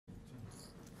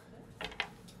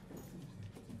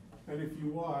And if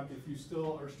you want, if you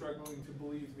still are struggling to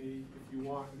believe me, if you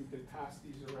want, you can pass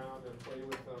these around and play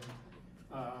with them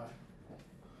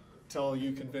till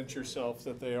you convince yourself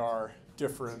that they are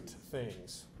different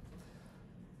things.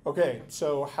 Okay,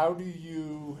 so how do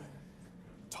you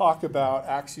talk about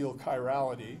axial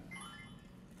chirality?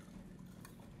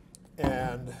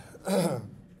 And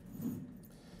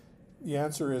the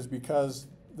answer is because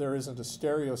there isn't a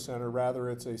stereocenter, rather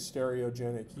it's a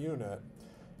stereogenic unit,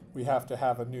 we have to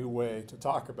have a new way to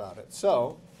talk about it.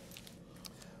 So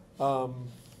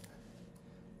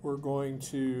we're going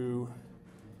to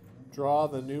draw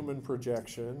the Newman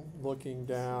projection looking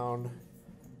down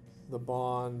the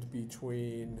bond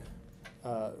between,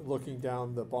 looking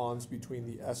down the bonds between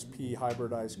the sp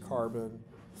hybridized carbon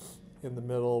in the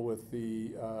middle with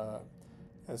the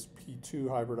sp2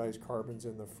 hybridized carbons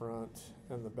in the front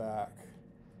and the back,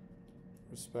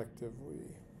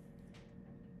 respectively.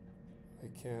 I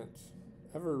can't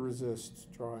ever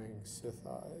resist drawing Sith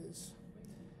eyes.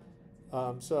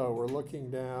 So we're looking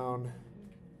down.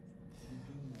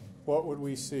 What would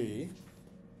we see?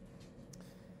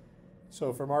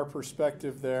 So from our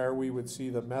perspective there, we would see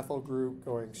the methyl group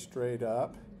going straight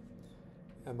up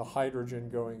and the hydrogen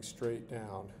going straight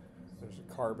down. There's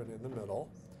a carbon in the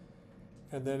middle.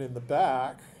 And then in the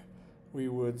back, we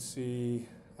would see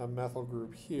a methyl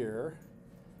group here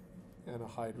and a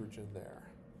hydrogen there.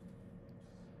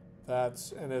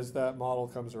 And as that model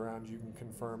comes around, you can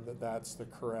confirm that that's the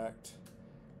correct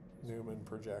Newman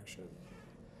projection.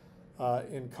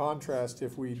 In contrast,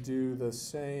 if we do the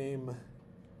same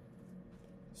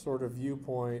sort of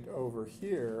viewpoint over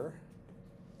here,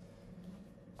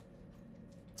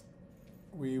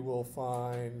 we will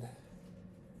find,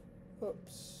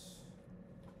 oops.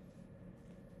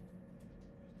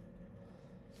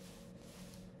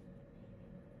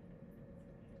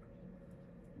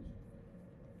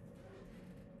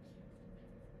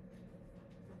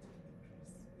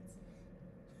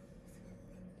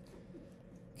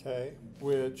 Okay,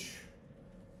 which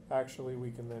actually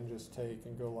we can then just take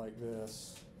and go like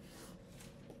this.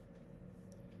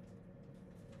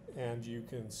 And you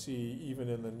can see even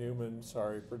in the Newman,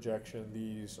 projection,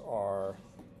 these are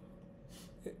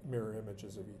mirror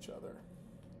images of each other.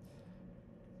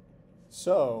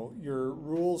 So your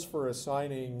rules for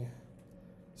assigning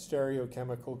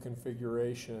stereochemical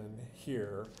configuration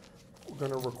here are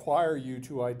going to require you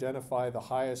to identify the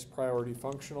highest priority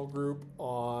functional group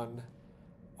on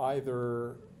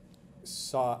either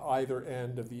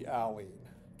end of the allene.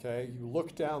 Okay, you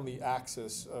look down the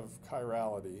axis of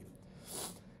chirality,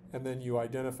 and then you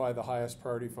identify the highest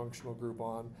priority functional group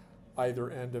on either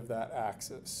end of that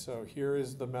axis. So here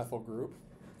is the methyl group,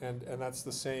 and that's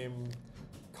the same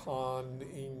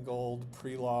Kahn-Ingold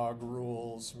Prelog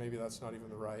rules. Maybe that's not even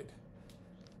the right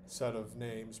set of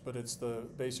names, but it's the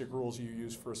basic rules you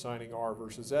use for assigning R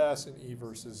versus S and E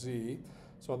versus Z.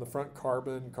 So on the front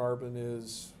carbon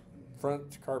is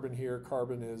here,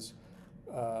 carbon is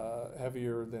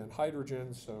heavier than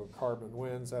hydrogen, so carbon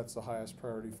wins. That's the highest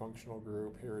priority functional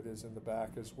group. Here it is in the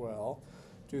back as well.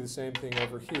 Do the same thing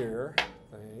over here.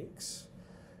 Thanks.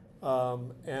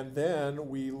 And then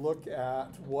we look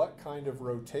at what kind of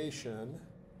rotation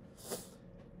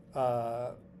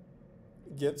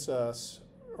gets us,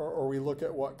 or we look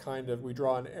at what kind of, we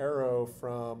draw an arrow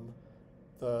from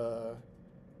the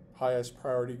highest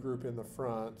priority group in the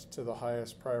front to the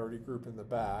highest priority group in the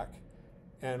back,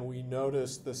 and we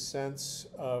notice the sense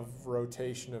of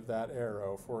rotation of that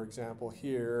arrow. For example,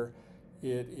 here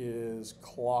it is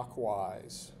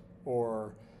clockwise,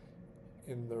 or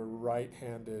in the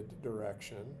right-handed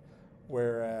direction,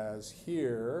 whereas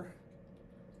here,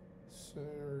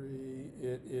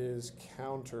 it is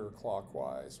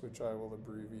counterclockwise, which I will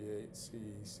abbreviate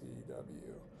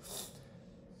CCW.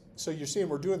 So you're seeing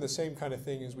we're doing the same kind of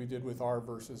thing as we did with R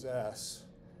versus S,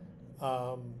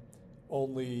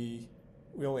 only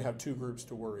we only have two groups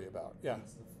to worry about. Yeah?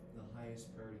 It's the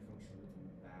highest priority function group in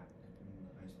the back and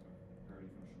the highest priority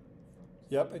function group in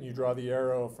the front. Yep, and you draw the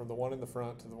arrow from the one in the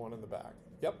front to the one in the back.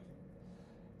 Yep.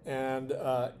 And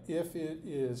if it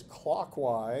is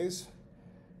clockwise,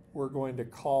 we're going to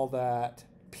call that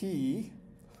P,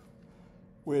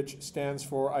 which stands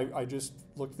for, I just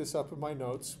looked this up in my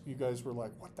notes. You guys were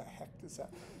like, what the heck is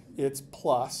that? It's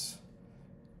plus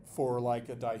for like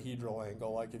a dihedral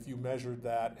angle. Like if you measured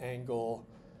that angle,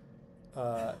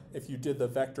 if you did the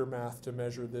vector math to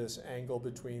measure this angle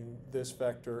between this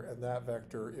vector and that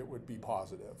vector, it would be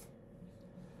positive.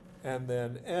 And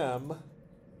then M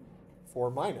for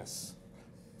minus,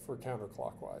 for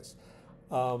counterclockwise.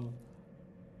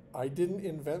 I didn't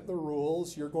invent the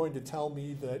rules. You're going to tell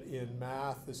me that in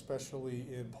math, especially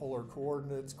in polar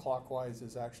coordinates, clockwise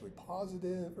is actually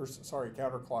positive, or sorry,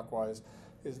 counterclockwise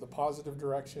is the positive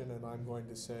direction, and I'm going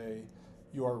to say,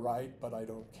 you are right, but I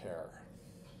don't care.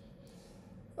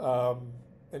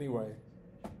 Anyway.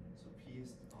 So P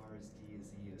is R is D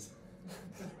is E is.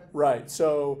 Right,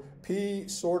 so P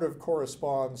sort of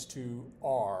corresponds to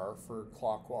R for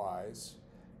clockwise,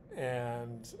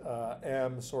 and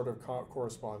M sort of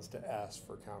corresponds to S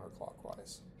for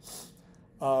counterclockwise.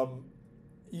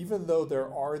 Even though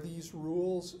there are these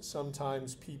rules,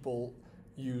 sometimes people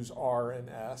use R and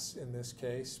S in this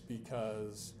case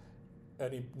because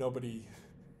nobody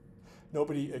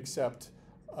except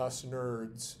us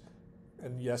nerds,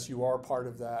 and yes, you are part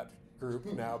of that group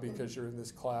now because you're in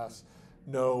this class,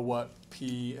 know what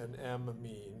P and M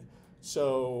mean.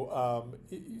 So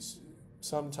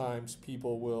sometimes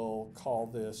people will call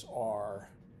this R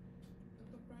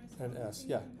and S.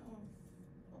 Yeah.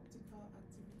 Optical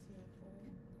activity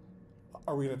at all?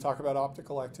 Are we going to talk about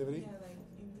optical activity? Yeah, like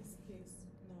in this case,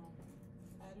 no.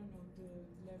 I don't know, the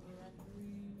laboratory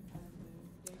and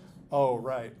the data. Oh,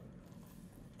 right.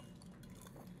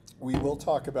 We will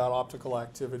talk about optical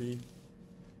activity,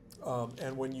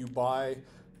 and when you buy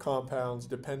compounds,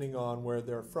 depending on where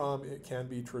they're from, it can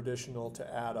be traditional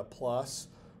to add a plus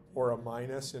or a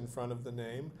minus in front of the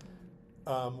name.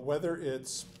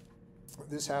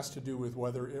 This has to do with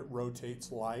whether it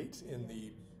rotates light in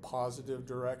the positive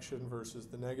direction versus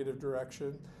the negative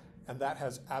direction, and that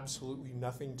has absolutely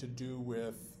nothing to do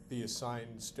with the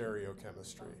assigned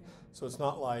stereochemistry. Okay. So it's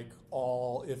not like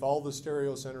if all the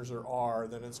stereo centers are R,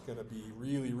 then it's going to be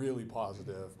really, really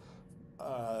positive.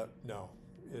 No,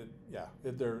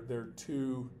 they're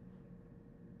two.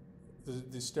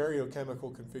 The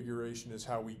stereochemical configuration is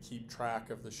how we keep track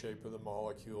of the shape of the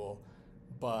molecule,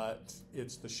 but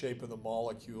it's the shape of the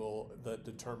molecule that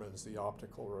determines the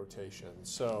optical rotation.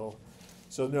 So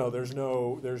no, there's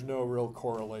no real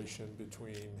correlation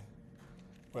between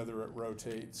whether it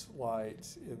rotates light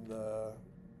in the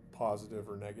positive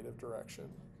or negative direction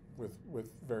with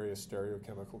various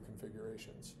stereochemical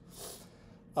configurations.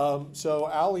 So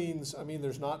allenes, I mean,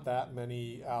 there's not that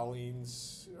many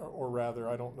allenes, or rather,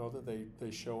 I don't know that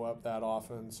they show up that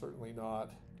often, certainly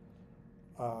not.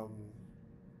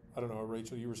 I don't know,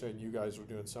 Rachel, you were saying you guys were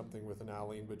doing something with an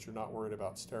allene, but you're not worried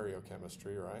about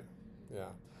stereochemistry, right? Yeah.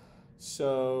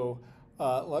 So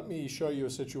let me show you a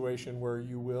situation where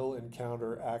you will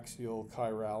encounter axial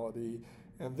chirality.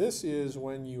 And this is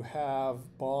when you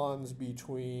have bonds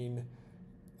between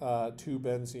two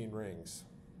benzene rings.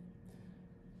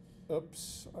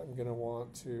 Oops, I'm going to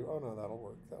want to, oh no, that'll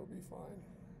work. That'll be fine.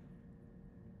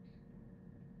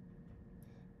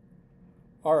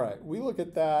 All right, we look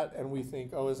at that and we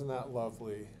think, oh, isn't that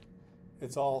lovely?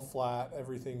 It's all flat,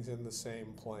 everything's in the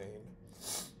same plane.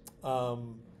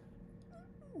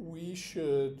 We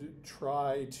should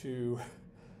try to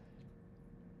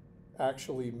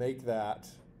actually make that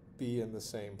be in the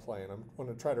same plane. I'm going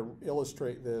to try to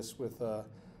illustrate this with a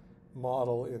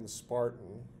model in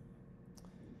Spartan,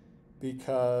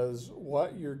 because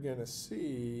what you're going to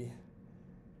see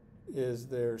is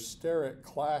there's steric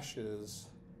clashes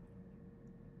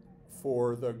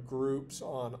for the groups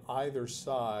on either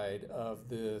side of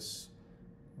this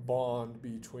bond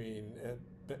between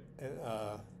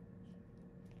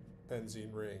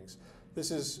benzene rings.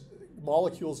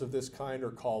 Molecules of this kind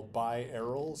are called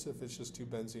biaryls. If it's just two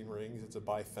benzene rings, it's a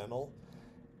biphenyl.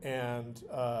 And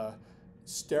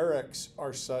sterics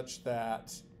are such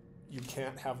that you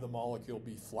can't have the molecule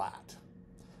be flat.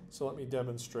 So let me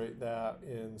demonstrate that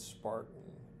in Spartan.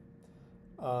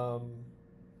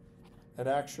 And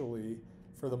actually,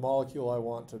 for the molecule I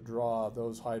want to draw,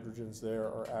 those hydrogens there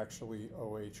are actually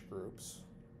OH groups.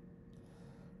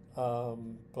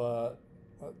 But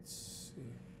let's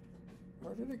see.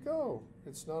 Where did it go?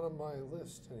 It's not on my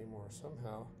list anymore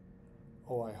somehow.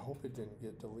 Oh, I hope it didn't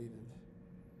get deleted.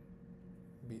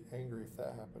 I'd be angry if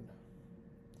that happened.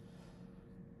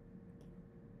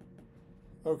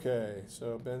 Okay,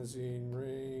 so benzene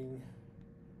ring,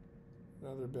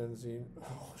 another benzene,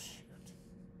 oh shoot.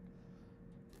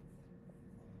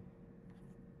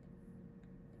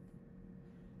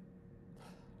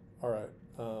 All right,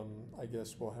 I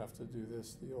guess we'll have to do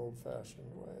this the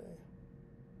old-fashioned way.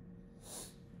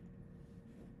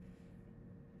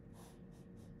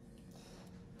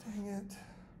 Dang it.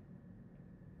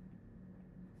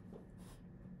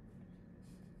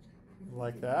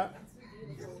 Like that?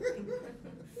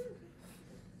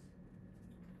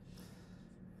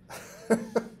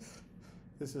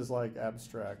 This is like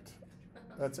abstract.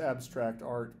 That's abstract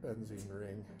art benzene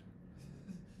ring.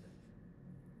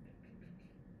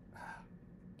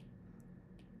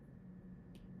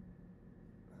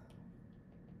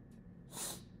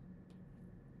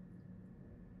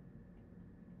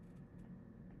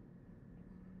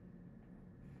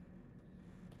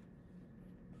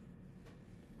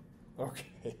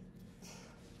 Okay.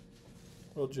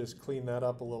 We'll just clean that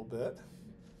up a little bit.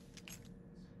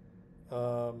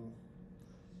 All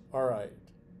right.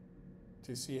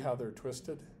 Do you see how they're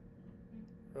twisted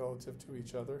relative to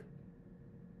each other?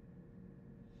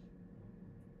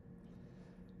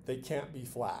 They can't be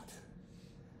flat.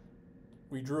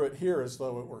 We drew it here as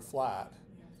though it were flat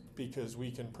because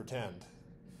we can pretend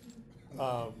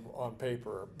on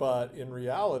paper. But in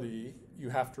reality, you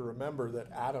have to remember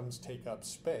that atoms take up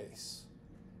space.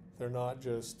 They're not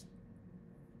just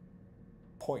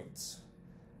points.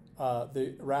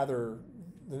 The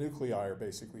nuclei are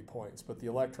basically points, but the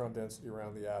electron density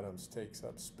around the atoms takes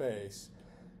up space.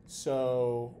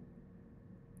 So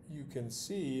you can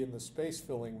see in the space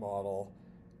filling model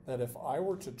that if I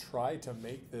were to try to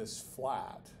make this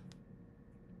flat,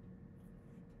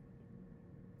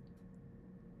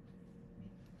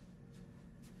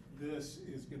 this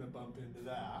is going to bump into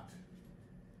that,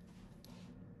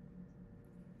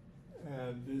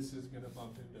 and this is going to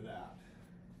bump into that.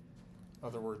 In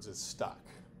other words, it's stuck.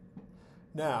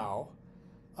 Now,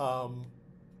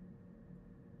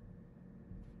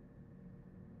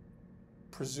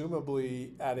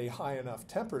 presumably at a high enough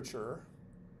temperature,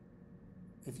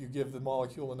 if you give the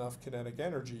molecule enough kinetic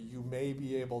energy, you may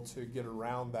be able to get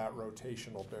around that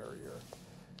rotational barrier.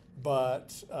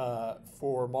 But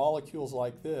for molecules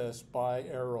like this,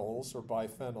 biaryls or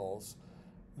biphenyls,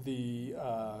 the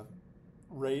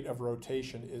rate of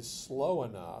rotation is slow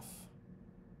enough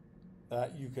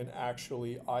that you can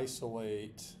actually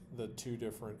isolate the two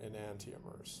different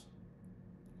enantiomers.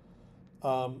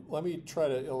 Let me try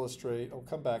to illustrate, I'll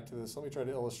come back to this, let me try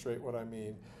to illustrate what I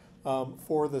mean.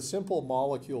 For the simple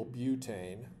molecule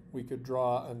butane, we could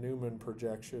draw a Newman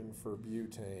projection for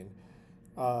butane,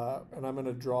 and I'm going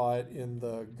to draw it in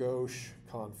the gauche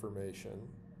conformation.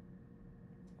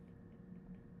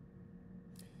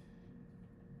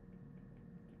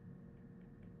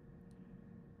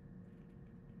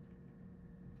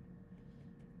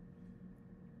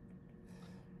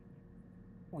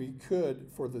 We could,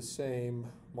 for the same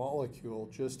molecule,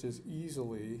 just as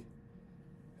easily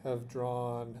have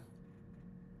drawn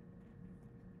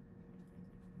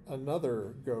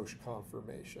another gauche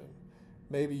conformation.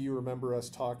 Maybe you remember us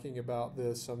talking about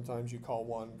this. Sometimes you call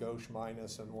one gauche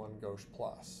minus and one gauche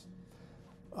plus.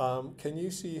 Can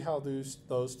you see how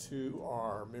those two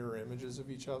are mirror images of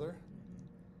each other?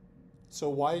 So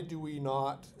why do we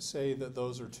not say that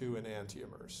those are two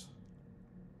enantiomers?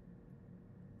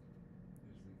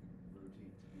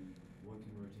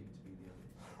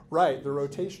 Right, the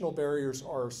rotational barriers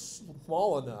are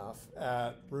small enough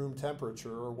at room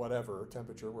temperature or whatever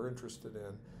temperature we're interested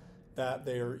in that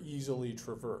they are easily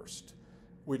traversed,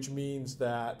 which means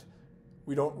that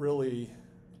we don't really,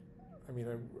 I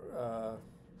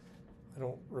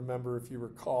don't remember if you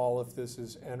recall if this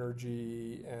is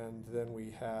energy and then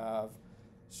we have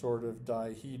sort of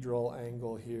dihedral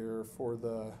angle here for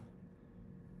the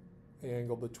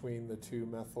angle between the two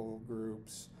methyl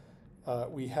groups.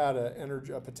 We had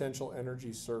a potential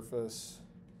energy surface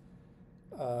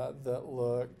that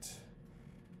looked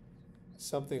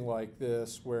something like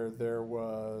this, where there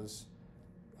was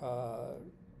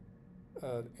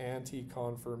an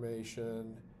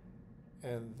anti-conformation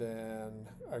and then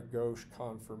a gauche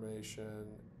conformation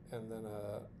and then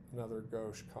another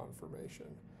gauche conformation.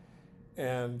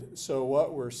 And so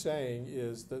what we're saying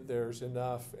is that there's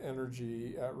enough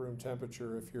energy at room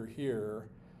temperature if you're here.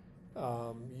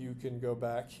 You can go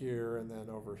back here and then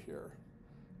over here.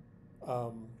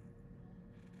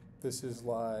 This is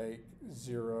like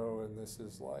 0 and this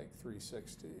is like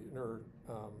 360, or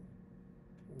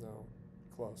no,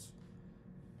 close.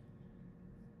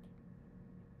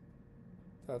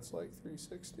 That's like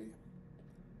 360.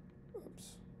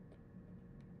 Oops.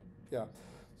 Yeah.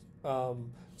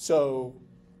 So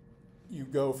you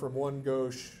go from one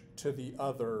gauche to the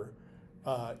other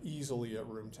easily at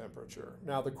room temperature.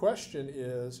 Now the question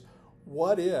is,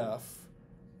 what if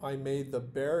I made the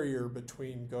barrier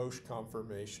between gauche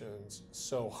conformations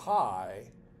so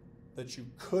high that you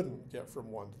couldn't get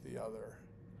from one to the other?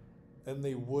 Then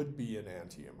they would be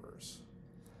enantiomers.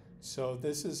 So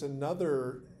this is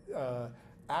another,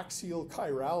 axial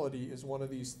chirality is one of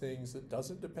these things that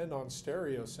doesn't depend on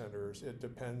stereocenters. It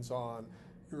depends on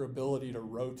your ability to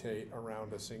rotate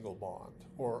around a single bond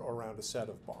or around a set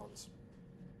of bonds.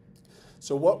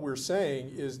 So what we're saying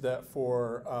is that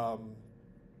for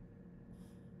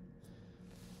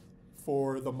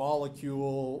the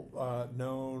molecule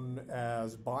known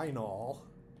as binol,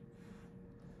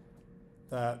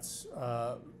 that's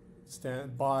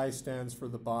bi stands for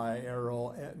the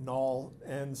biaryl, nol,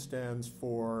 N stands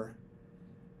for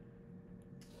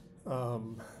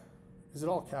Is it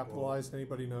all capitalized?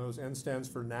 Anybody knows? N stands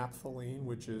for naphthalene,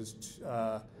 which is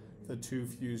the two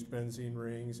fused benzene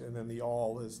rings, and then the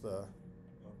all is the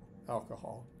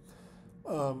alcohol.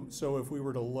 So if we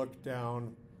were to look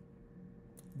down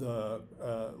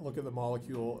look at the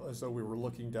molecule as though we were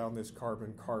looking down this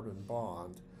carbon-carbon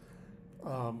bond,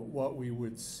 what we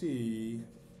would see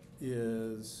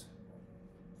is,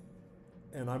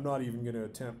 and I'm not even going to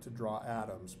attempt to draw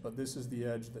atoms, but this is the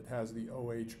edge that has the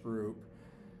OH group,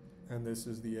 and this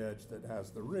is the edge that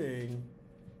has the ring,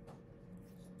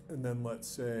 and then let's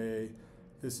say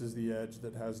this is the edge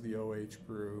that has the OH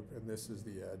group, and this is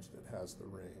the edge that has the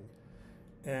ring.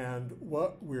 And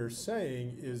what we're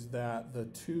saying is that the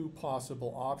two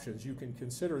possible options, you can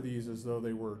consider these as though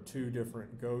they were two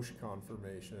different gauche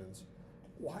conformations.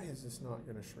 Why is this not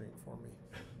going to shrink for me?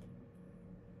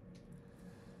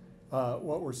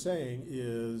 What we're saying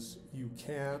is you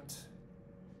can't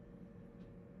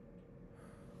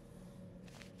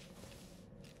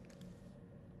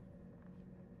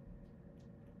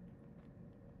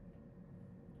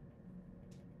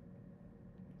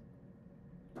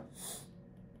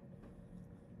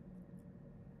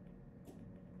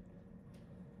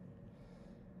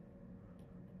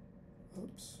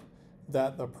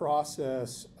that the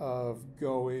process of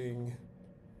going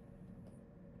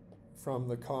from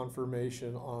the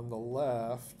conformation on the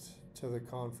left to the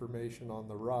conformation on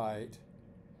the right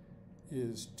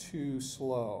is too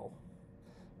slow,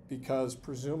 because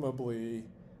presumably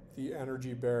the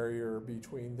energy barrier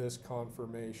between this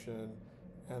conformation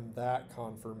and that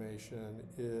conformation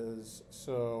is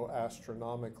so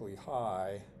astronomically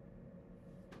high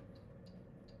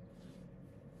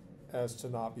as to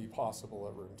not be possible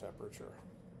at room temperature.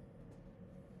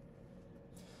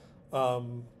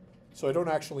 So I don't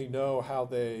actually know how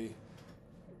they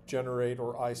generate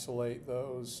or isolate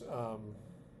those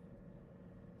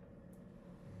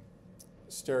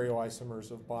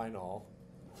stereoisomers of binol.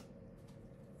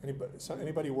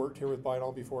 Anybody worked here with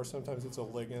binol before? Sometimes it's a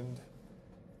ligand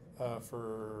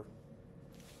for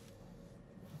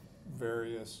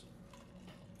various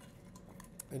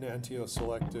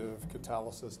enantioselective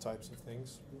catalysis types of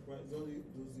things. But does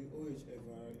the OH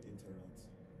ever interact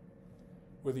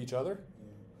with each other?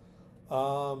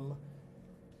 Yeah.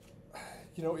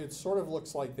 You know, it sort of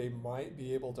looks like they might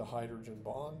be able to hydrogen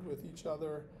bond with each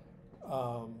other,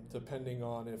 depending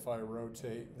on if I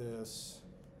rotate this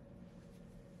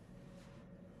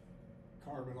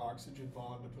carbon-oxygen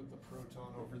bond to put the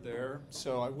proton over there.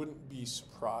 So I wouldn't be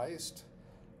surprised.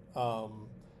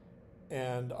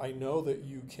 And I know that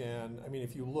you can, I mean,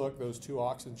 if you look, those two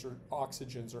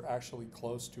oxygens are actually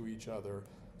close to each other.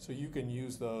 So you can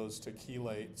use those to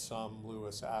chelate some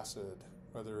Lewis acid,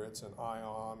 whether it's an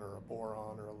ion or a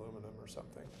boron or aluminum or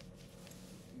something.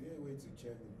 Is there a way to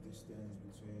check the distance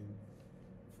between,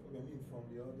 from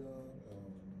the other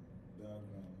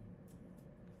diagram?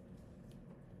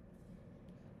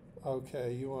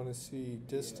 Okay, you want to see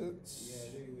distance?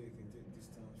 Yeah, there you can take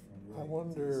distance from I where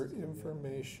wonder it is to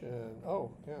information.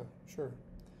 Oh, yeah, sure.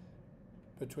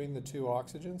 Between the two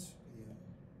oxygens? Yeah.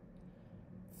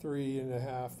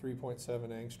 3.7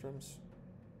 angstroms.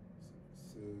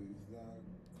 So is that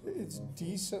close It's enough?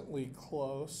 decently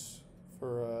close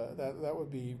for that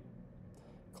would be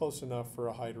close enough for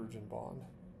a hydrogen bond.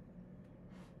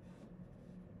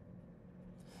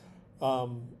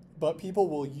 But people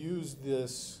will use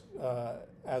this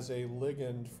as a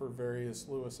ligand for various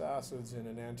Lewis acids in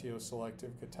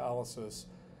enantioselective catalysis,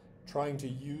 trying to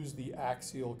use the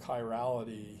axial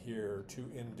chirality here to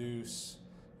induce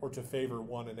or to favor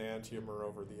one enantiomer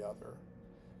over the other.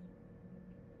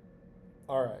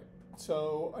 All right,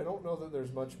 so I don't know that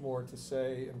there's much more to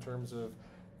say in terms of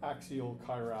axial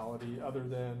chirality other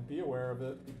than be aware of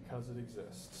it because it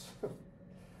exists.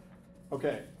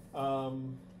 Okay.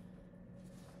 There's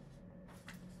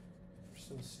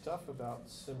some stuff about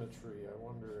symmetry. I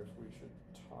wonder if we should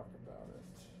talk about it.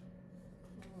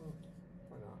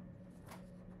 Why not?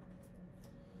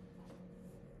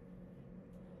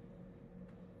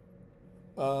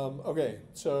 Okay,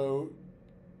 so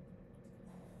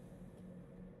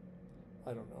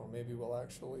I don't know, maybe we'll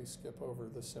actually skip over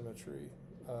the symmetry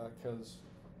because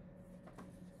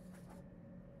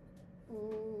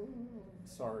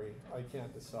sorry, I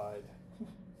can't decide.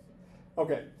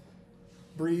 Okay,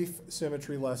 brief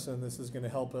symmetry lesson. This is going to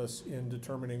help us in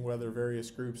determining whether various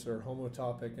groups are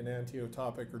homotopic,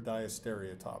 enantiotopic, or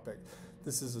diastereotopic.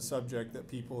 This is a subject that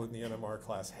people in the NMR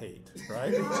class hate,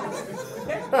 right?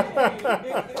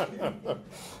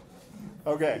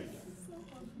 Okay.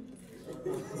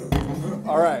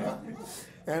 All right.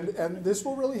 And this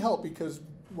will really help because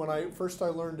when I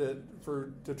learned it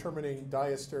for determining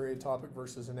diastereotopic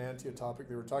versus enantiotopic,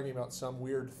 they were talking about some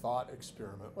weird thought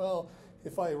experiment. Well,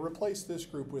 if I replace this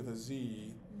group with a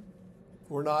Z,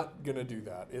 we're not going to do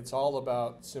that. It's all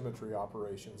about symmetry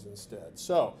operations instead.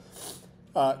 So,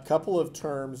 a couple of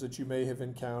terms that you may have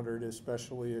encountered,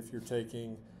 especially if you're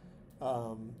taking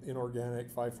inorganic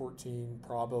 514,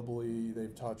 probably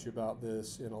they've taught you about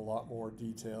this in a lot more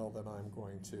detail than I'm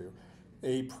going to.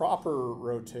 A proper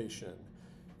rotation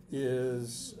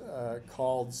is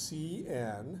called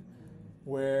Cn,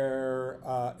 where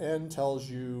n tells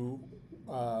you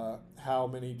how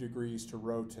many degrees to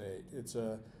rotate.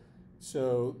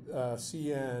 So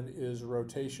Cn is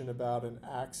rotation about an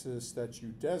axis that you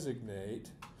designate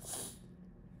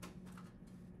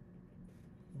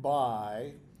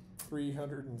by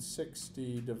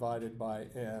 360 divided by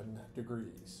n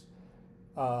degrees.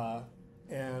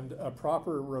 And a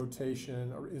proper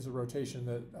rotation is a rotation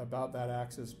that about that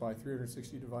axis by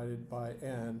 360 divided by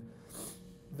n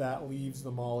that leaves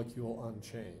the molecule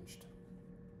unchanged.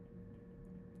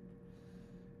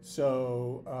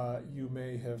 So you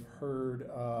may have heard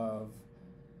of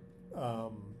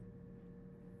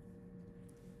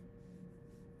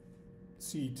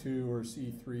C2 or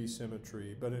C3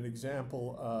 symmetry, but an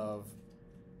example of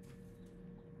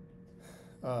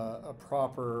a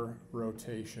proper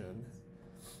rotation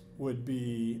would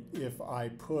be if I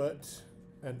put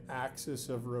an axis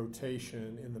of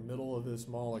rotation in the middle of this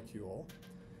molecule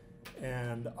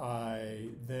and I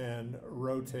then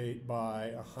rotate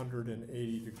by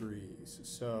 180 degrees.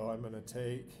 So I'm going to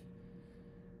take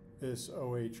this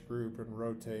OH group and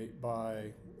rotate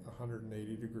by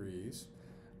 180 degrees.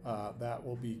 That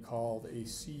will be called a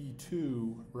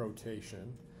C2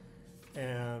 rotation.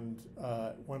 And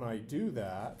when I do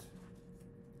that,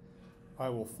 I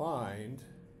will find,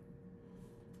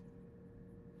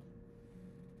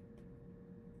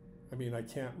 I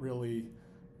can't really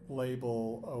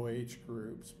label OH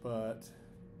groups, but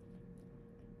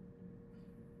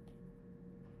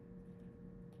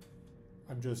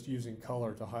I'm just using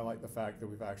color to highlight the fact that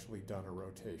we've actually done a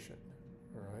rotation,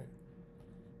 all right?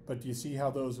 But do you see how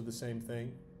those are the same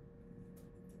thing?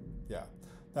 Yeah,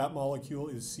 that molecule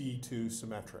is C2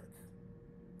 symmetric.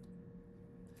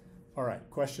 All right,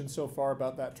 questions so far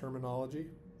about that terminology?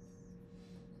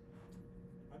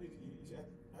 How did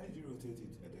you rotate it?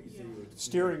 I think you said you rotated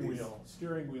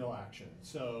Steering wheel action.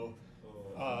 So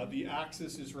the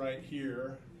axis is right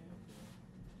here,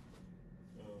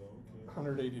 okay.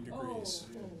 180 degrees.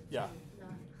 Yeah.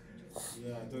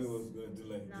 Yeah, I thought it was going to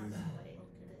do like Not this. that way,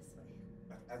 this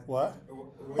way. What?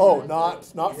 When Oh, you-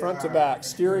 not front to back,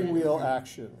 steering wheel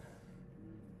action.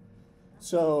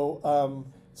 So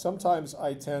sometimes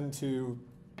I tend to,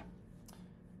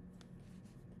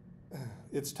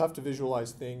 it's tough to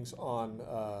visualize things on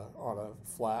a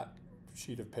flat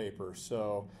sheet of paper.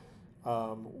 So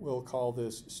we'll call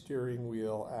this steering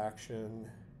wheel action,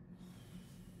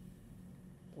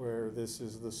 where this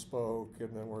is the spoke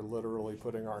and then we're literally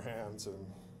putting our hands and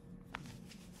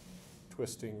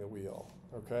twisting the wheel,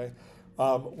 okay?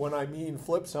 When I mean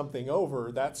flip something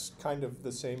over, that's kind of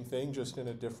the same thing, just in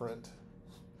a different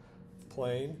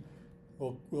plane.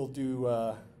 We'll do,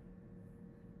 we'll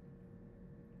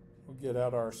get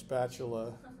out our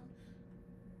spatula,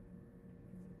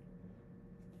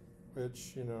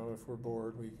 which, if we're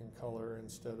bored, we can color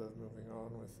instead of moving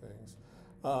on with things.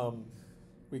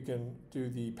 We can do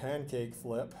the pancake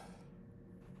flip,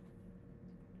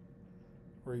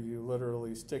 where you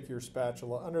literally stick your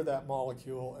spatula under that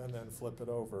molecule and then flip it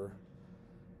over.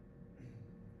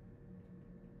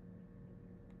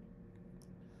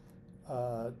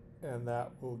 And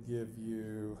that will give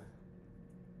you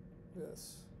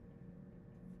this.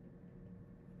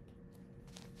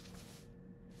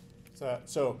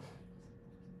 So,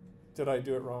 did I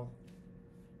do it wrong?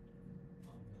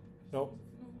 Nope.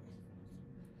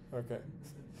 Okay.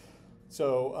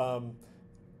 So,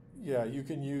 yeah, you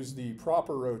can use the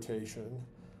proper rotation,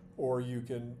 or you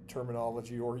can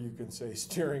terminology, or you can say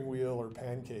steering wheel or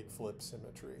pancake flip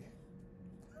symmetry.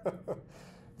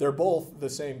 They're both the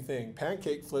same thing.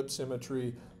 Pancake flip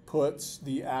symmetry puts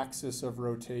the axis of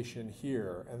rotation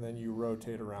here, and then you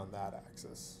rotate around that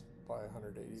axis by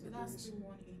 180 So degrees. that's the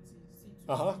 180, C2.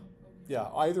 Uh-huh. Okay. Yeah,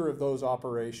 either of those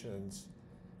operations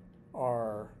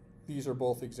these are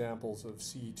both examples of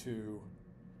C2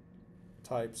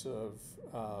 types of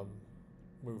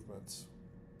movements.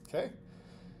 Okay?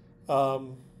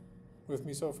 With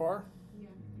me so far? Yeah.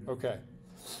 Okay.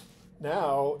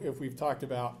 Now, if we've talked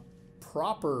about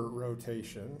proper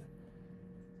rotation,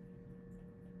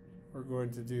 we're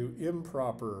going to do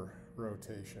improper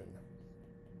rotation.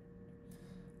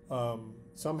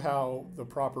 somehow the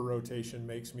proper rotation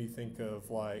makes me think of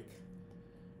like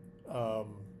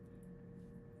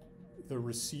the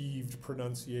received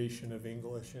pronunciation of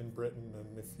English in Britain.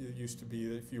 And if it used to be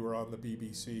that if you were on the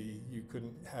BBC, you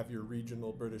couldn't have your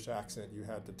regional British accent, you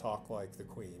had to talk like the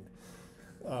Queen.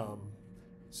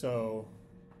 So,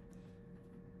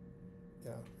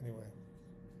 yeah, anyway.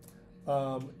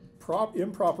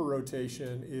 Improper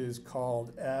rotation is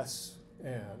called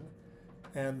SN,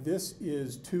 and this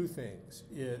is two things.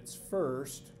 It's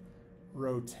first,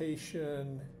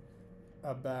 rotation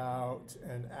about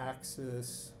an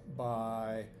axis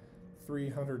by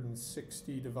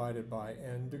 360 divided by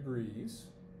n degrees,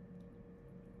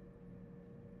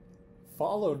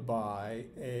 followed by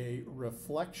a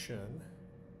reflection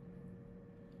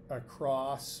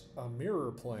across a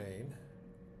mirror plane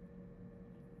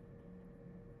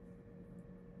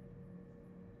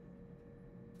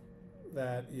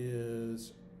that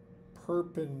is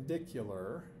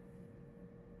perpendicular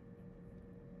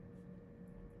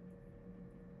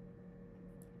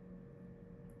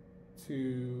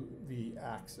to the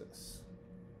axis.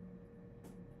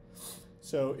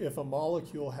 So if a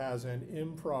molecule has an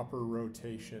improper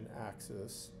rotation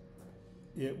axis,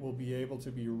 it will be able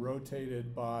to be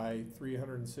rotated by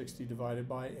 360 divided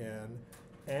by n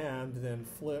and then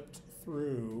flipped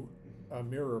through a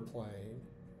mirror plane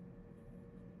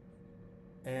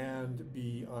and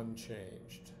be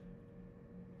unchanged.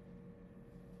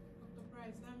 Dr.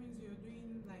 Price, that means you're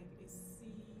doing like a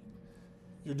C.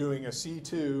 You're doing a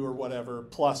C2 or whatever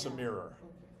plus a Yeah. mirror.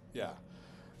 Okay. Yeah.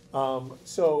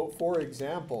 So for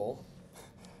example,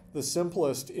 the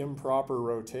simplest improper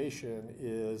rotation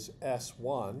is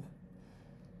S1.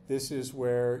 This is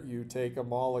where you take a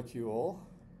molecule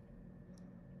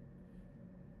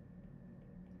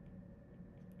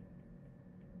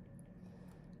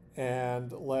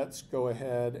and let's go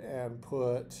ahead and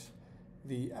put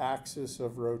the axis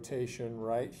of rotation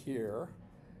right here.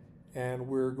 And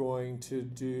we're going to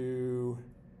do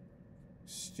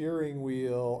steering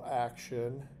wheel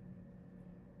action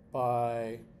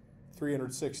by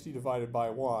 360 divided by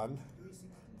 1,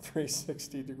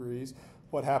 360 degrees.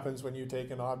 What happens when you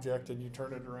take an object and you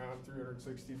turn it around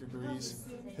 360 degrees?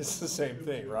 It's the same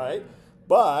thing, right?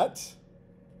 But,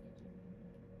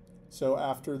 so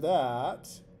after that,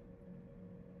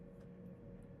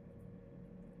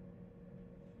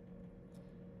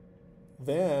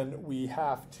 then we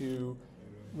have to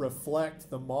reflect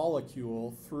the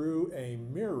molecule through a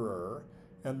mirror,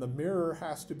 and the mirror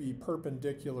has to be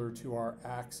perpendicular to our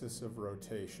axis of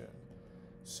rotation.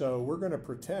 So we're going to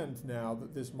pretend now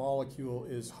that this molecule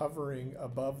is hovering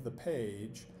above the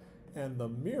page, and the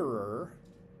mirror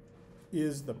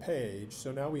is the page.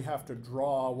 So now we have to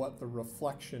draw what the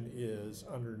reflection is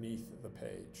underneath the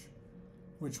page,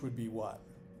 which would be what?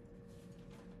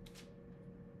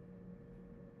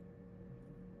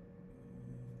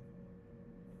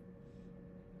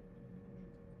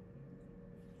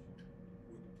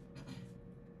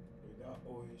 With that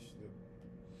OH that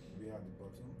we have at the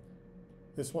bottom.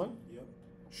 This one Yep.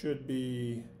 should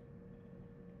be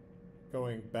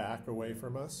going back away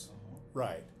from us.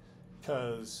 Right,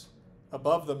 because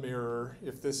above the mirror,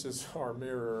 if this is our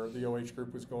mirror, the OH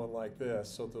group was going like this,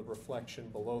 so the reflection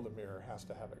below the mirror has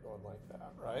to have it going like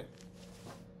that, right?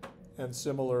 And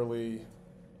similarly,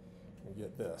 we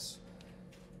get this.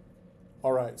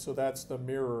 All right, so that's the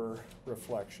mirror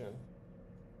reflection.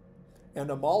 And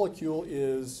a molecule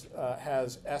is,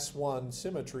 has S1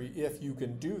 symmetry if you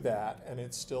can do that, and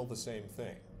it's still the same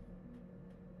thing.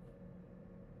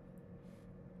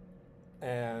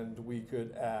 And we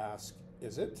could ask,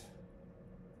 is it?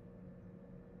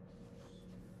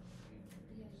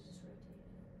 Yeah, you just rotate it.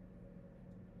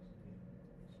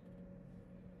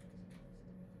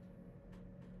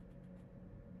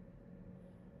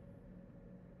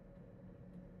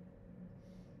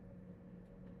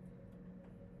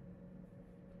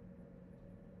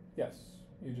 Yes,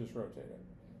 you just rotate it.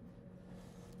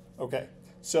 Okay,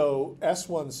 so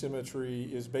S1 symmetry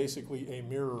is basically a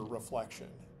mirror reflection,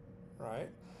 right?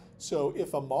 So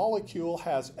if a molecule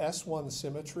has S1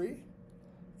 symmetry,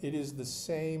 it is the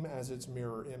same as its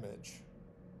mirror image,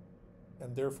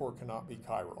 and therefore cannot be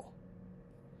chiral.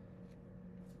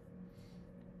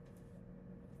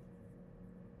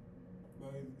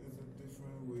 But it's a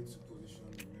different way to position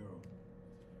the mirror.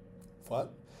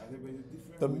 What? Are there a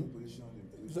different The- way to position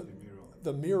the mirror?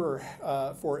 The mirror,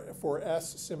 for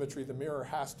S symmetry, the mirror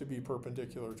has to be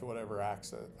perpendicular to whatever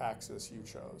axis you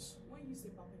chose. When you say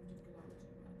perpendicular, what do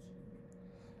you actually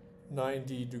mean?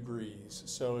 90 degrees.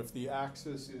 So if the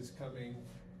axis is coming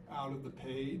out of the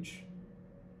page,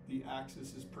 the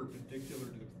axis is perpendicular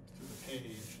to the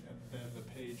page, and then the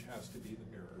page has to be the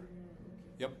mirror.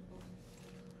 Yep.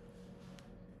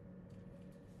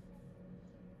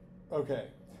 Okay,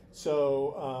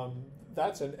 so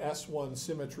that's an S1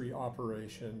 symmetry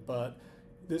operation, but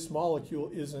this molecule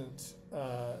isn't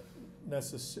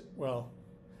well,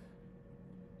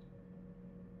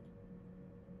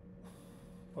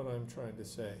 what I'm trying to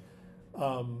say,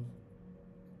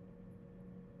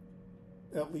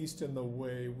 at least in the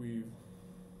way we've,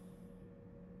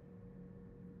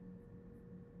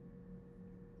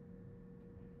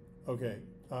 okay,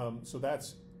 so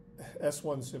that's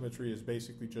S1 symmetry is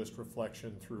basically just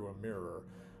reflection through a mirror.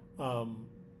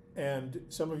 And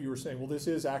some of you were saying, well, this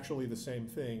is actually the same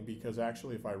thing, because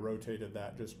actually if I rotated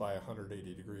that just by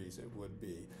 180 degrees, it would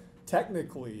be.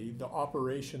 Technically, the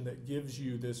operation that gives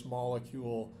you this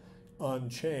molecule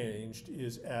unchanged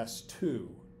is S2.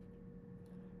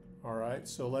 All right,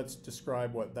 so let's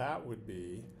describe what that would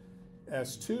be.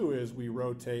 S2 is we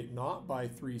rotate not by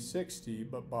 360,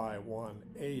 but by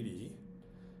 180.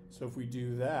 So if we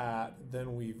do that,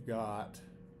 then we've got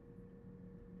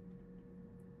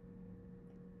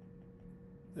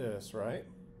this, right?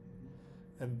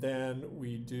 And then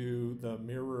we do the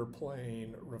mirror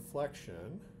plane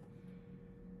reflection.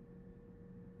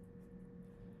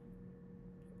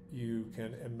 You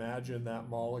can imagine that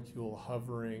molecule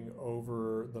hovering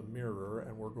over the mirror,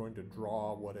 and we're going to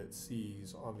draw what it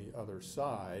sees on the other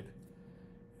side,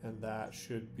 and that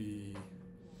should be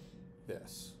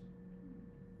this.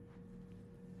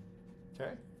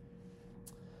 Okay?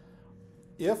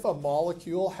 If a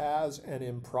molecule has an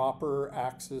improper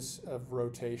axis of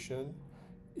rotation,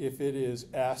 if it is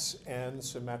SN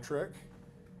symmetric,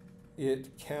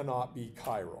 it cannot be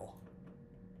chiral.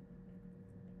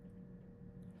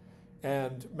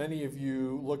 And many of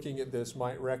you looking at this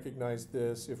might recognize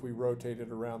this if we rotate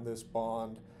it around this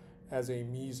bond as a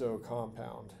meso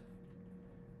compound.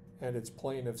 And its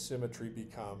plane of symmetry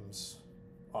becomes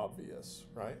obvious,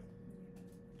 right?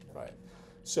 Right.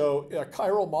 So a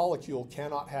chiral molecule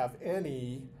cannot have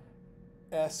any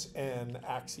SN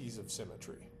axes of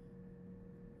symmetry.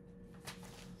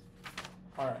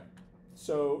 All right.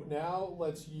 So now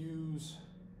let's use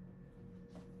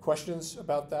questions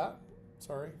about that.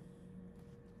 Sorry.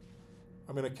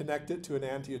 I'm going to connect it to an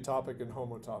antiotopic and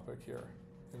homotopic here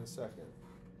in a second.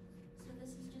 So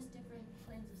this is just different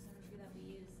planes of symmetry that we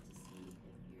use to see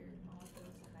if your molecule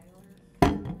is chiral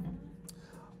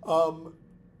or not?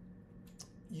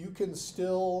 You can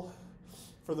still,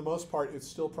 for the most part, it's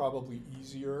still probably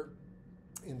easier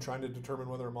in trying to determine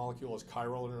whether a molecule is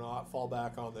chiral or not, fall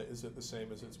back on the, is it the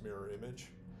same as its mirror image?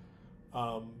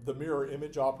 The mirror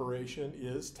image operation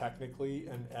is technically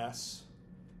an S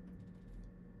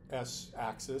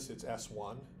axis, it's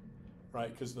S1, right?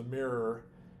 Because the mirror,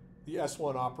 the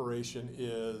S1 operation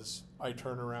is I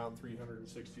turn around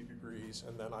 360 degrees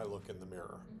and then I look in the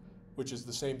mirror, which is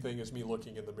the same thing as me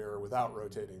looking in the mirror without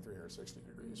rotating 360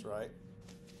 degrees, right?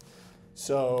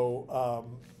 So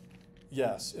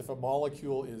yes, if a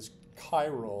molecule is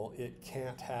chiral, it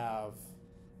can't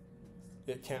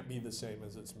be the same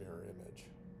as its mirror image.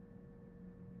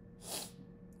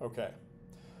 Okay.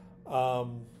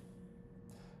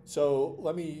 So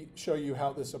let me show you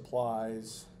how this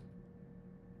applies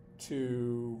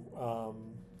to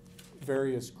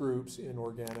various groups in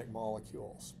organic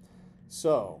molecules.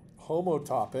 So,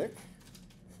 homotopic,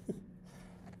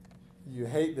 you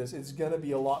hate this, it's going to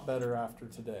be a lot better after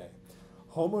today.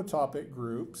 Homotopic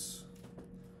groups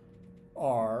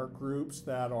are groups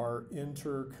that are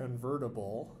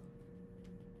interconvertible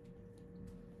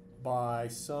by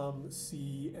some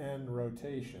CN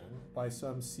rotation, by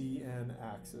some CN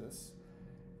axis.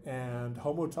 And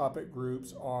homotopic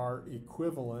groups are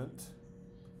equivalent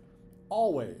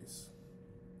always,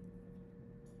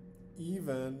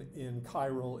 even in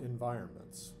chiral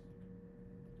environments.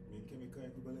 Chemical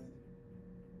equivalent?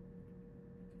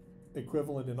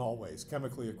 Equivalent in all ways,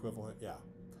 chemically equivalent, yeah.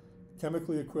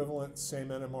 Chemically equivalent, same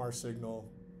NMR signal,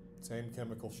 same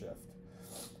chemical shift.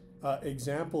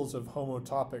 Examples of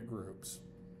homotopic groups.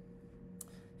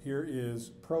 Here is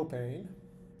propane.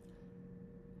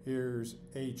 Here's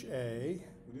HA.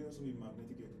 Would it also be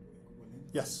magnetic equivalent?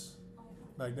 Yes,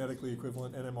 magnetically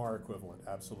equivalent, NMR equivalent,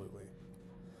 absolutely.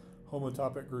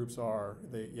 Homotopic groups are,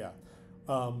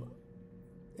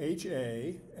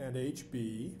 HA and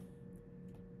HB,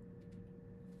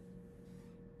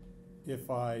 if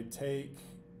I take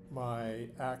my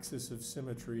axis of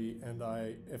symmetry and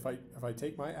if I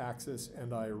take my axis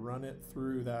and I run it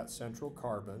through that central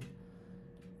carbon,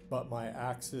 but my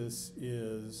axis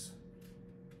is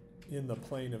in the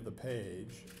plane of the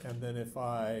page, and then if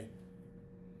I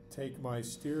take my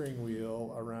steering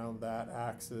wheel around that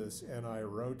axis and I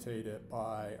rotate it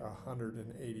by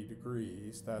 180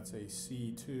 degrees, that's a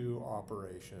C2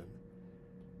 operation.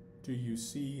 Do you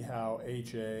see how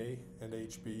HA and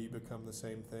HB become the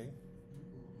same thing?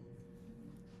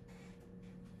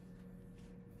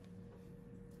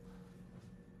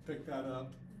 Pick that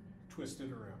up, twist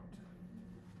it around,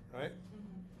 right?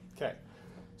 Okay,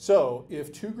 so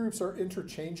if two groups are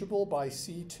interchangeable by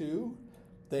C2,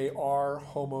 they are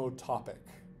homotopic,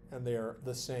 and they are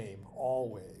the same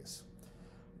always,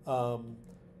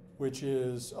 which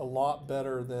is a lot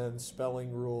better than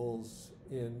spelling rules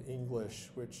in English,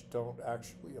 which don't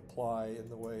actually apply in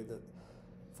the way that,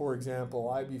 for example,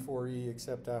 I before E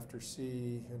except after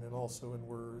C, and then also in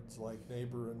words like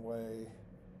neighbor and way,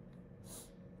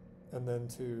 and then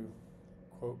to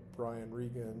quote Brian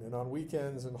Regan, and on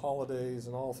weekends and holidays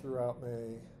and all throughout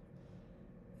May,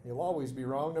 you'll always be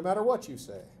wrong no matter what you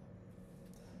say.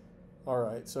 All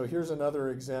right, so here's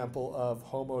another example of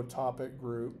homotopic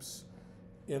groups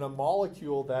in a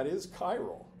molecule that is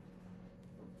chiral.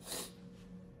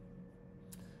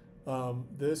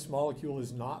 This molecule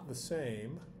is not the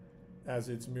same as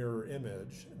its mirror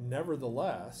image.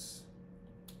 Nevertheless,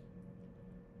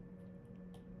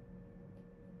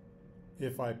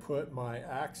 if I put my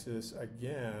axis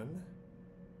again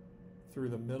through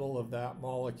the middle of that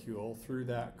molecule, through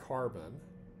that carbon,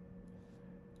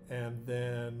 and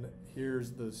then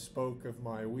here's the spoke of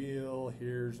my wheel,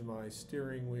 here's my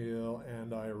steering wheel,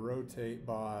 and I rotate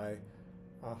by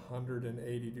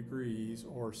 180 degrees,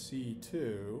 or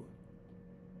C2.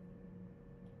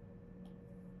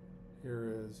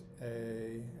 Here is A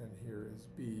and here is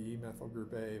B, methyl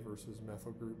group A versus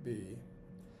methyl group B.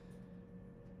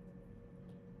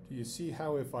 Do you see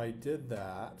how if I did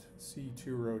that, C2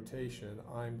 rotation,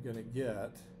 I'm going to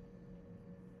get,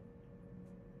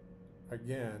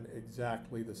 again,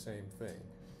 exactly the same thing?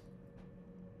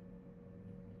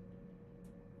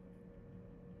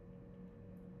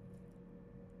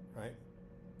 Right?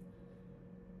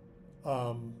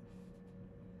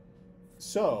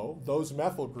 So those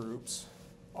methyl groups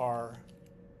are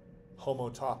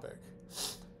homotopic.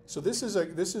 So this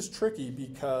is tricky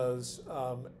because,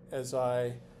 as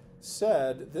I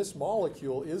said, this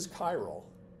molecule is chiral.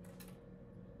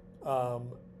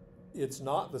 It's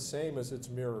not the same as its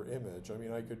mirror image. I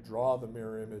mean, I could draw the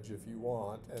mirror image if you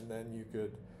want, and then you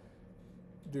could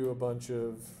do a bunch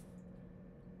of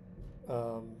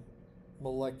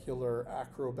molecular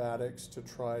acrobatics to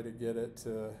try to get it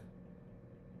to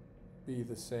be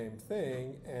the same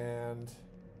thing, and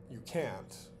you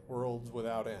can't. Worlds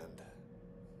without end.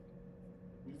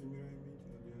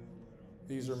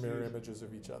 These are mirror images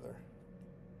of each other.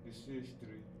 The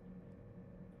CH3.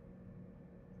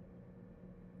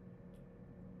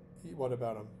 What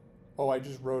about them? Oh, I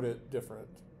just wrote it different,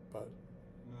 but.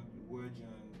 No, the wedge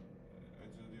and I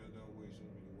thought the other way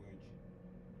should be the wedge.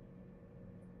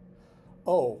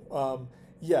 Oh,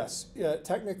 yes.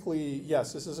 Technically,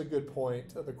 yes, this is a good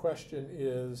point. The question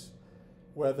is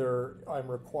whether I'm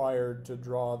required to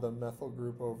draw the methyl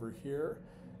group over here.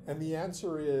 And the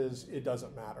answer is it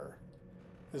doesn't matter.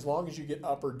 As long as you get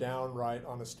up or down right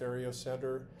on a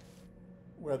stereocenter,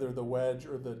 whether the wedge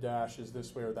or the dash is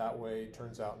this way or that way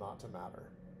turns out not to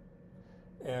matter.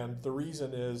 And the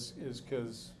reason is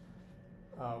because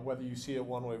whether you see it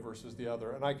one way versus the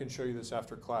other, and I can show you this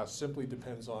after class, simply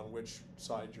depends on which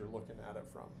side you're looking at it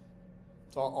from.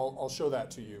 So I'll show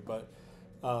that to you, but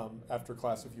after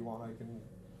class, if you want, I can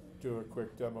do a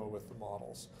quick demo with the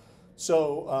models.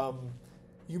 So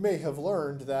you may have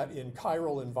learned that in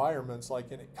chiral environments,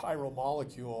 like in a chiral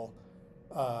molecule,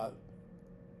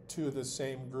 two of the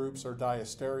same groups are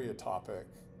diastereotopic.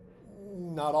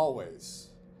 Not always.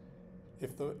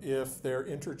 If they're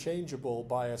interchangeable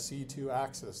by a C2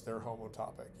 axis, they're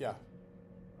homotopic. Yeah?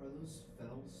 Are those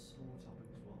phenyls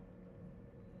homotopic as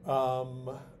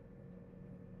well?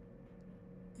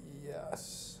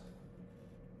 Yes.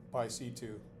 By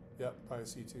C2. Yep, by a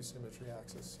C2 symmetry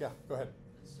axis. Yeah, go ahead.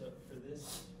 So for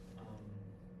this,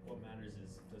 what matters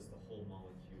is does the whole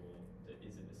molecule,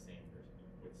 is it the same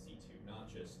with C2, not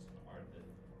just are the...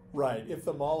 Right, if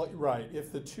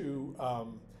the two,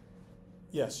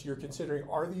 yes, you're considering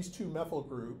are these two methyl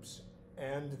groups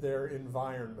and their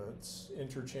environments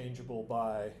interchangeable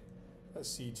by a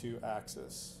C2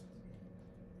 axis.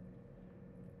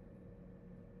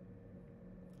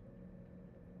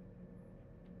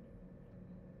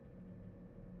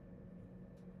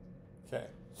 Okay,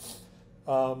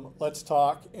 let's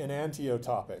talk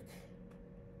enantiotopic.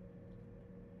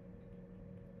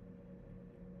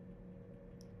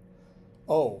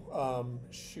 Oh,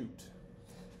 shoot.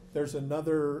 There's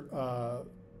another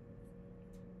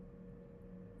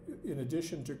in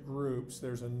addition to groups,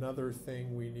 there's another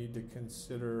thing we need to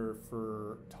consider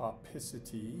for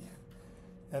topicity,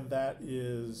 and that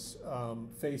is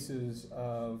faces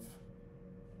of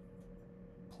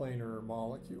planar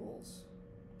molecules.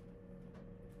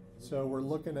 So we're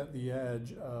looking at the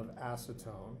edge of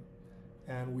acetone,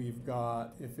 and we've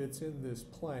got, if it's in this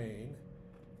plane,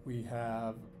 we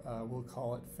have, we'll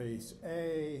call it face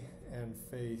A and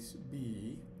face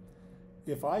B.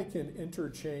 If I can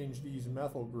interchange these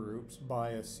methyl groups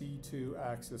by a C2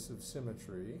 axis of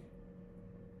symmetry,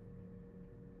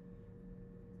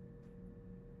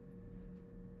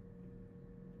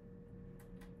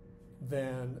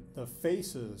 then the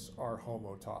faces are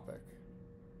homotopic.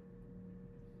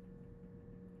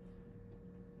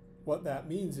 What that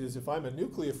means is if I'm a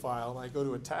nucleophile and I go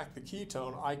to attack the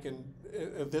ketone, I can,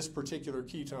 this particular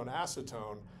ketone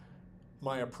acetone,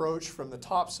 my approach from the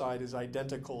top side is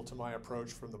identical to my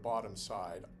approach from the bottom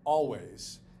side,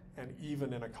 always, and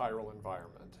even in a chiral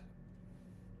environment.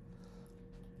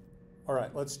 All right,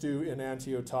 let's do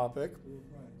enantiotopic.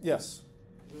 Yes?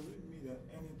 Does it mean that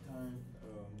anytime,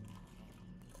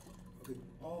 okay,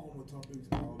 all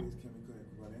homotopics are always chemical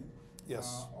equivalent?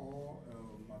 Yes. Are all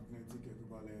magnetic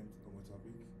equivalent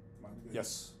homotopic? Magnetic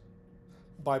Yes.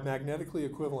 By magnetically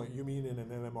equivalent, you mean in an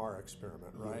NMR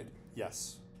experiment, right? Yeah.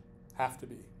 Yes. Have to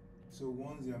be. So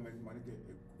once they are magnetic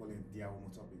equivalent, they are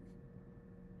homotopic?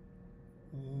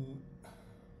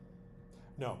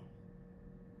 No.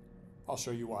 I'll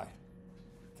show you why.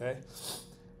 Okay?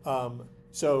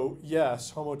 So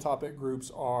yes, homotopic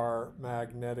groups are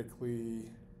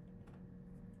magnetically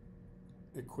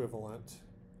equivalent,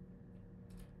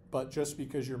 but just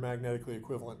because you're magnetically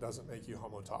equivalent doesn't make you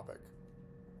homotopic.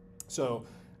 So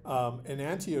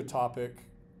enantiotopic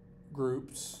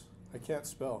groups, I can't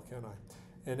spell, can I?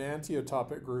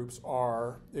 Enantiotopic groups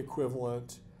are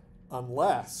equivalent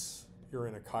unless you're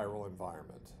in a chiral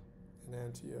environment.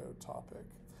 Enantiotopic.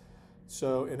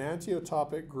 So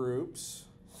enantiotopic groups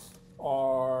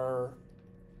are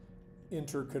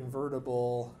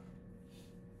interconvertible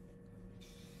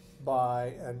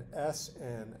by an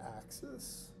SN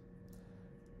axis.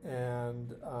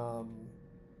 And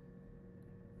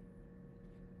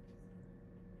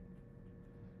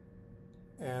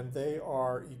they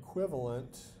are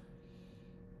equivalent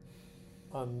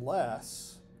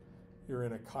unless you're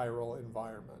in a chiral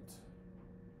environment.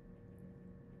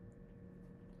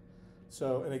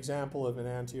 So an example of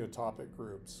enantiotopic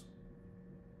groups.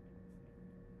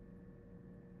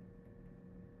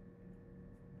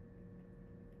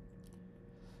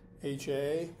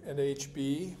 HA and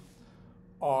HB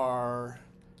are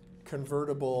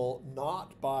convertible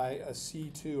not by a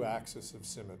C2 axis of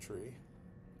symmetry,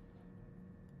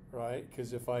 right?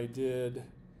 Because if I did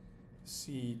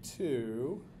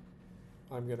C2,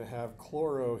 I'm going to have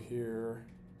chloro here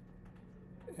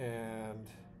and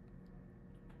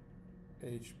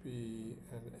HB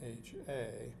and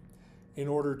HA. In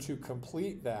order to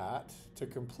complete that, to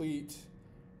complete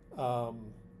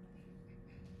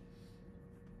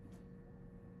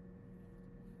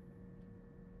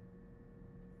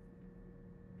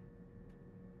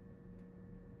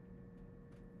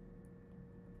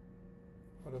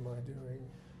what am I doing?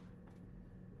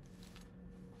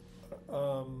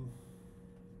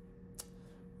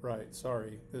 Right,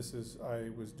 sorry. This is, I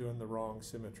was doing the wrong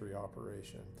symmetry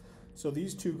operation. So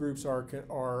these two groups are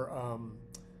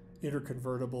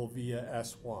interconvertible via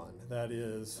S1. That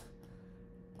is,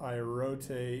 I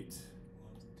rotate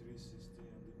 360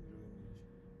 on the mirror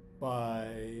image.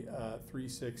 by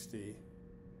 360.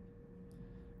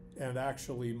 And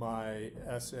actually my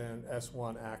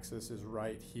S1 axis is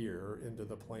right here into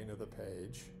the plane of the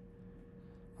page.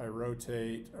 I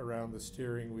rotate around the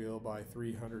steering wheel by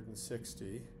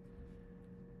 360.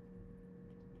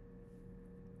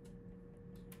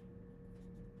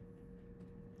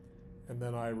 And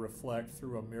then I reflect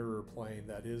through a mirror plane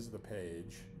that is the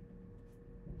page.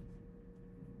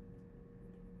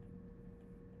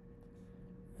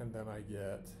 And then I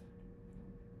get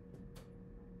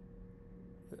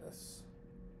this.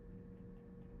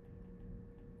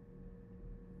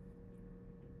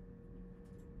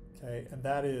 Okay, and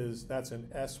that's an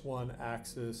S1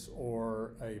 axis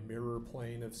or a mirror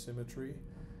plane of symmetry.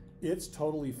 It's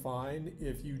totally fine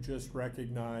if you just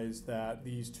recognize that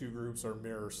these two groups are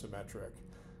mirror symmetric.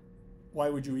 Why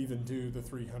would you even do the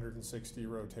 360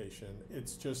 rotation?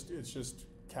 It's just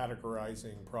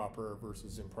categorizing proper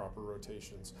versus improper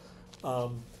rotations.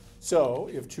 So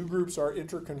if two groups are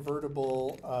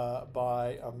interconvertible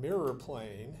by a mirror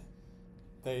plane,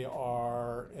 they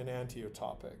are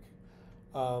enantiotopic.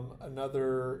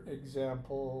 Another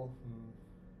example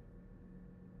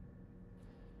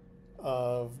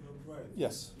of No, Alright.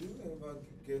 Yes. Do you ever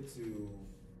get to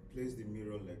place the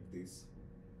mirror like this?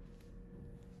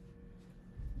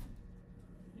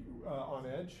 On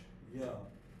edge? Yeah.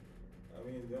 I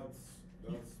mean, that's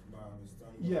my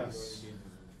understanding. Yes. Of your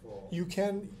images before. You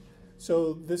can,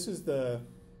 so this is the,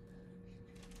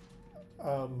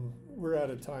 we're out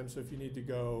of time, so if you need to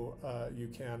go, you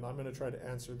can. I'm gonna try to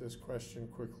answer this question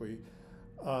quickly.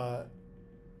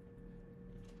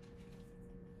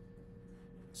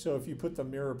 So if you put the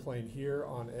mirror plane here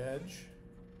on edge,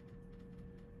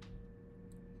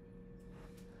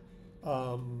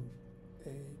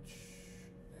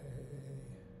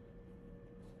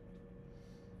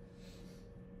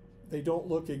 they don't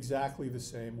look exactly the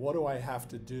same. What do I have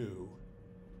to do?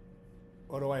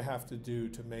 What do I have to do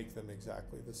to make them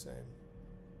exactly the same?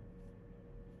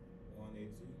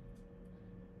 180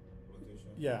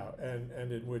 rotation. Yeah,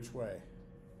 and in which way?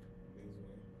 This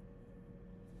way.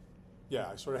 Yeah,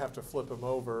 I sort of have to flip them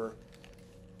over,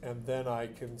 and then I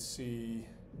can see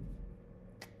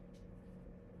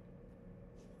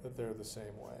that they're the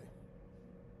same way.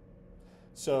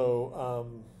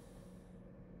 So,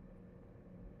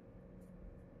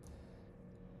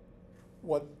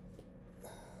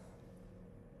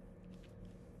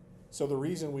 so the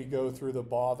reason we go through the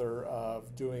bother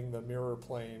of doing the mirror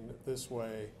plane this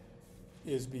way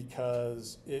is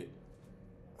because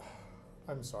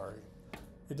I'm sorry,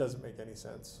 it doesn't make any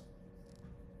sense.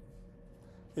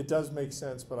 It does make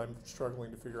sense, but I'm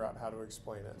struggling to figure out how to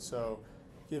explain it. So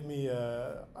give me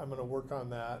I'm gonna work on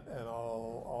that, and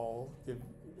I'll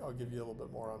give you a little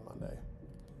bit more on Monday.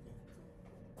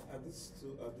 Okay. Are these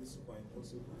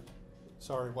superimposable?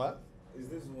 Sorry, what? Is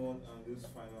this one and this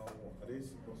final one, are they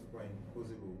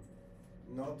superimposable?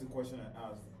 Not the question I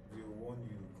asked, the one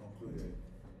you concluded.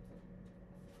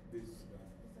 This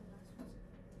guy.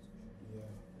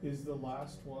 Yeah. Is the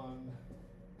last one?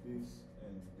 This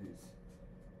and this.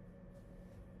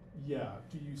 Yeah.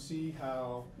 Do you see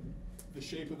how the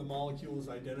shape of the molecule is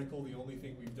identical? The only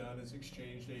thing we've done is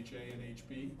exchanged HA and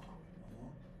HB.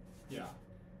 Yeah.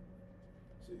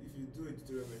 So if you do a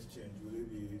deuterium exchange, will it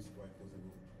be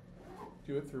superimposable?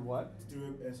 Do it through what?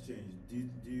 Deuterium exchange, D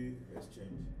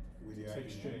exchange with the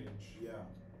hydrogen. Exchange. Yeah.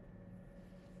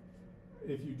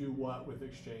 If you do what with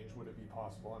exchange, would it be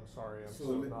possible? I'm sorry, I'm So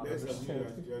so not let's assume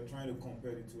understanding. you're trying to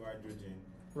compare the two hydrogen.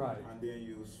 Right. And then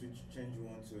you change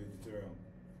one to a deuterium.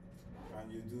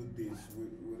 And you do this,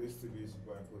 will it still be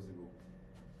superimposable?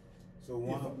 So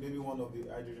maybe one of the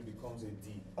hydrogen becomes a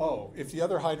D. Oh, if the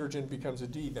other hydrogen becomes a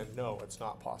D, then no, it's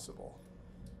not possible.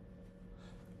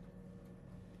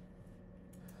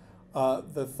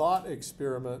 The thought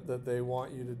experiment that they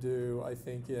want you to do, I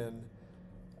think in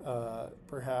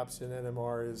perhaps in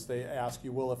NMR, is they ask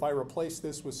you, well, if I replace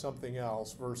this with something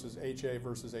else versus HA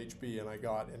versus HB, and I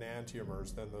got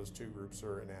enantiomers, then those two groups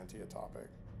are enantiotopic.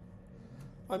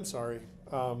 I'm sorry,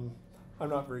 I'm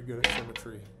not very good at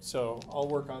symmetry, so I'll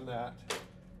work on that,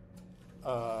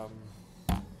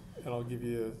 and I'll give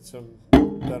you some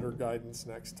better guidance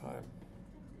next time.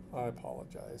 I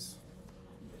apologize.